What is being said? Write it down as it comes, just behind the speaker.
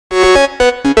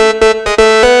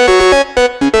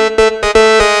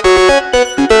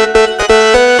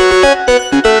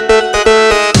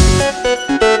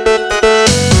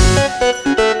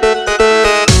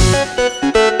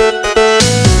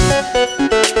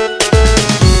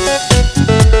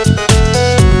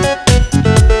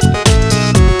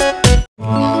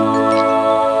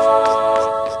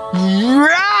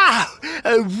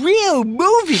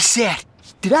set.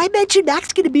 Did I mention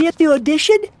Mac's gonna be at the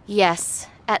audition? Yes,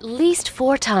 at least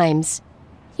 4 times.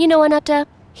 You know, Anutta,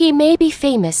 he may be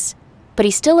famous, but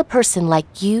he's still a person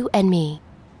like you and me.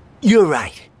 You're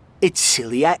right. It's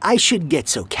silly. I shouldn't get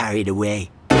so carried away.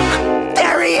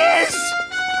 There he is!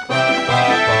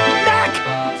 Mac!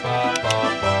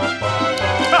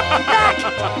 Mac!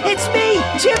 It's me,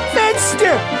 Chip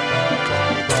Fenster!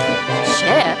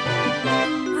 Chip?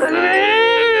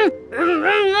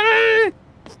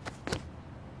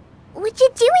 What you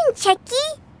doing, Chucky?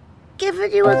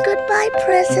 Giving you a goodbye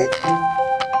present.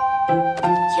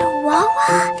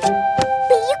 Chihuahua?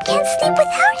 But you can't sleep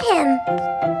without him.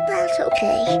 That's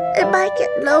okay. It might get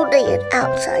lonely in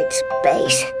outside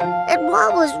space. And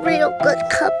Wawa's real good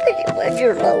company when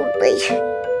you're lonely.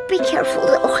 Be careful,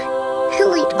 though.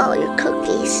 He'll eat all your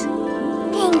cookies.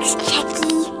 Thanks,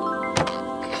 Chucky.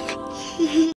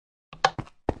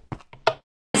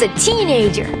 As a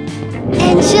teenager.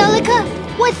 Angelica,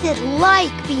 what's it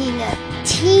like being a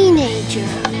teenager?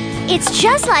 It's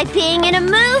just like being in a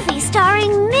movie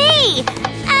starring me,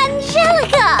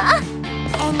 Angelica.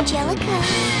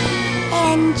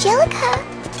 Angelica.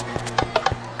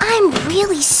 I'm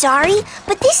really sorry,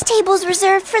 but this table's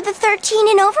reserved for the 13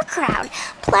 and over crowd.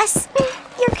 Plus,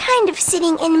 you're kind of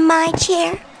sitting in my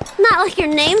chair. Not like your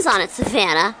name's on it,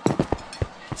 Savannah.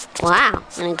 Wow,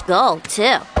 and in gold,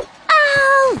 too.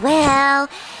 Oh, well,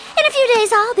 in a few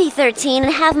days I'll be 13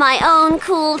 and have my own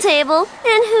cool table.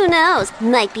 And who knows,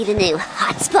 might be the new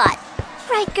hotspot.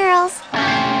 Right, girls?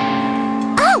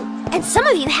 Oh, and some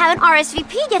of you haven't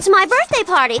RSVP'd yet to my birthday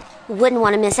party. Wouldn't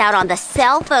want to miss out on the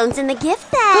cell phones and the gift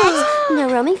bags. No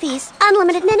roaming fees,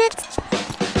 unlimited minutes.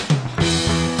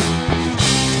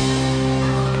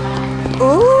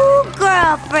 Ooh,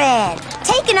 girlfriend.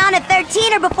 Taking on a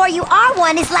 13er before you are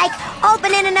one is like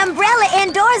opening an umbrella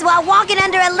indoors while walking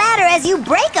under a ladder as you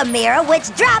break a mirror,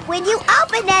 which drop when you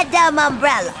open that dumb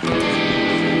umbrella.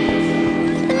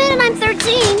 The minute I'm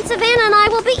 13, Savannah and I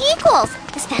will be equals,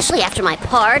 especially after my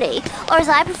party, or as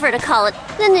I prefer to call it,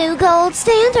 the new gold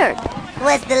standard.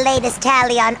 What's the latest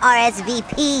tally on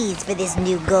RSVPs for this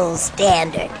new gold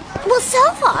standard? Well,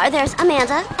 so far, there's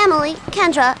Amanda, Emily,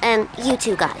 Kendra, and you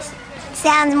two guys.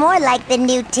 Sounds more like the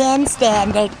new 10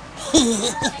 standard.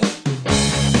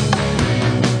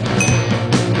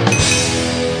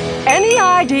 Any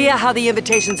idea how the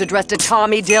invitations addressed to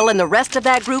Tommy, Dill, and the rest of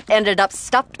that group ended up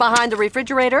stuffed behind the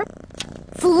refrigerator?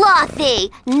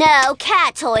 Fluffy! No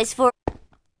cat toys for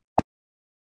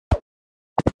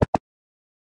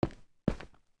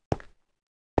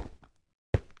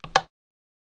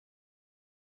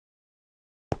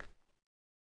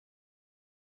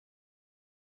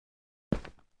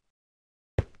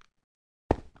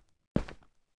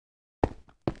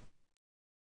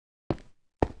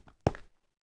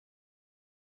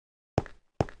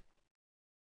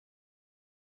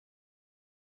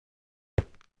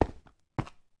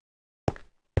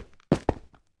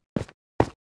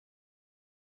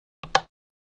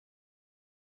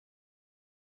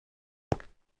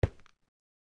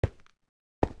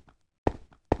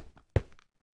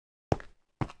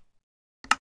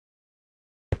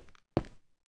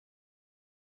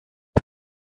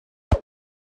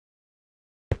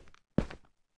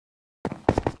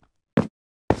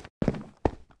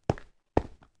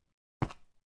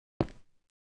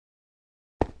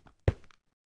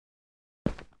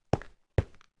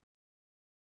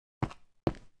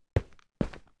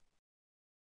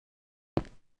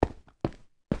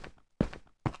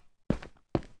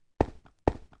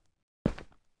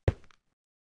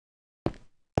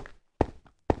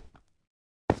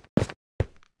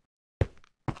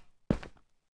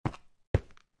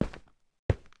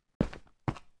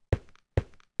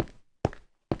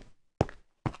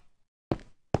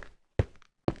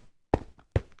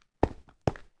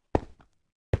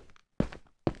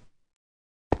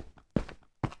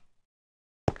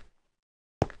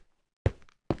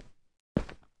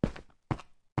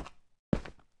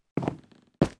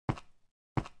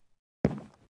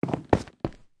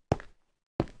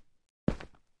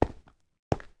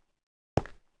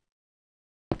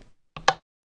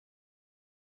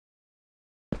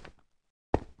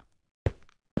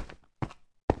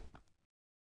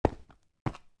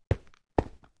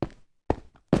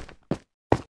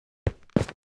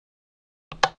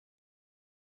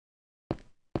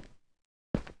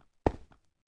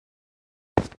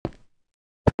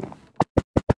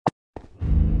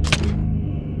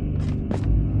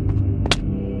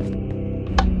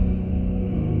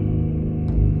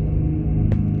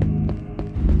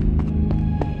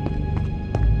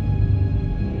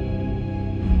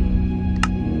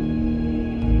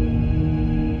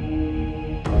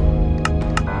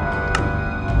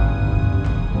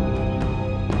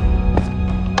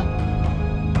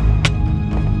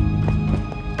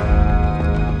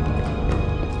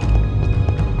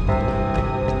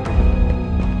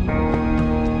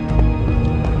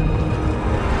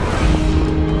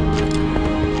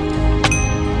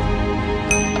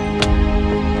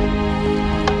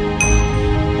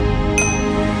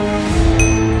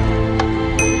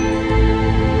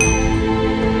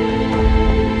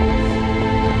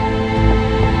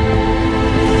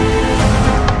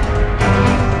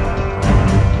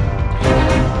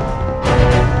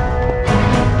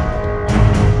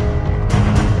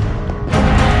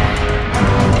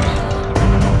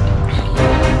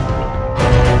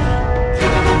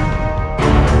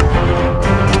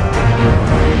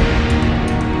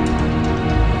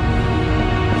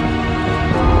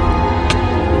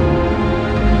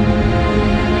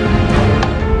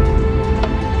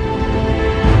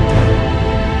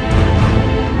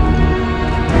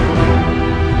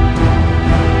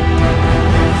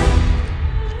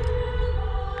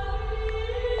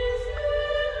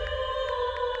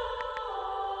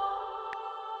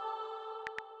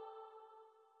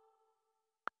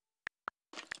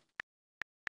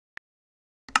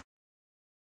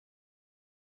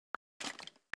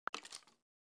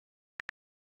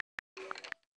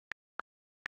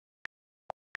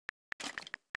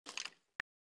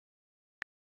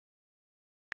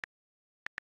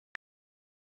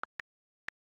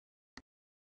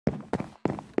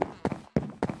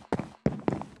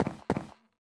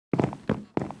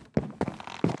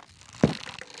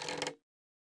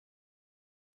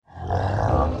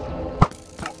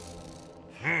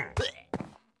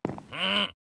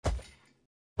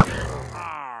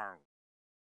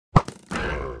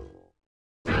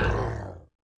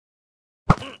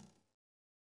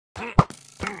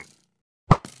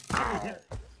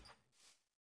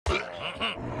Hi,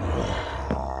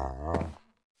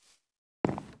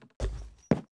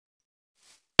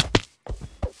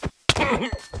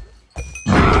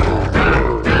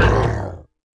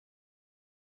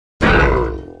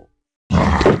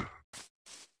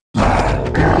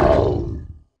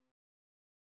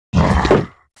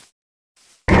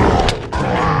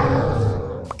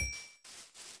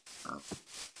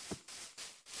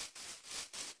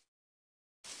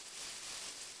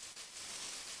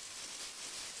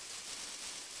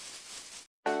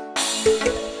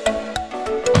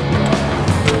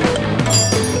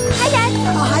 Dad.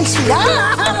 Oh, hi,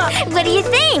 sweetheart. What do you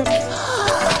think?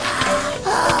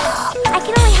 I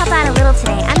can only help out a little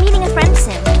today. I'm meeting a friend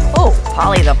soon. Oh,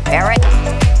 Polly the parrot.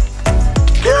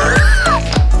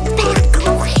 Bad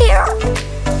girl here.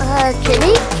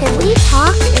 Kimmy, can we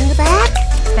talk in the back?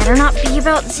 Better not be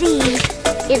about Z.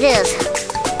 It is.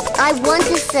 I want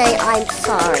to say I'm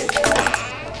sorry.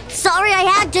 Sorry I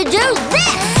had to do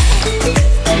this!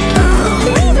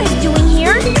 What are you guys doing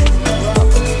here?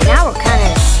 Now we're kind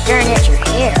of staring at your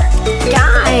hair.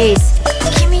 Guys,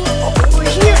 Kimmy, we're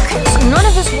here because none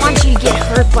of us want you to get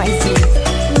hurt by Z.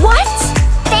 What?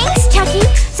 Thanks, Chucky.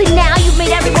 So now you've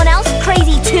made everyone else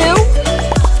crazy too?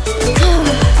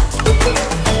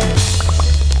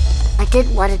 I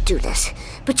didn't want to do this,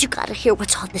 but you gotta hear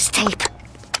what's on this tape.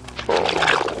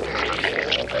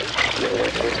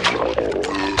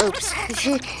 Oops.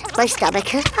 My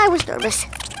stomach. I was nervous.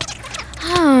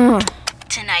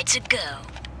 Tonight's a go.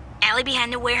 Alley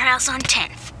behind the warehouse on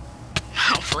 10th.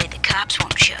 Hopefully the cops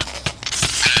won't show.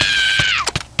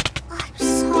 I'm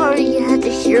sorry you had to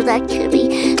hear that,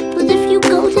 Kimmy. But if you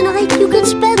go tonight, you can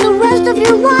spend the rest of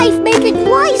your life making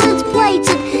license plates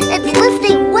and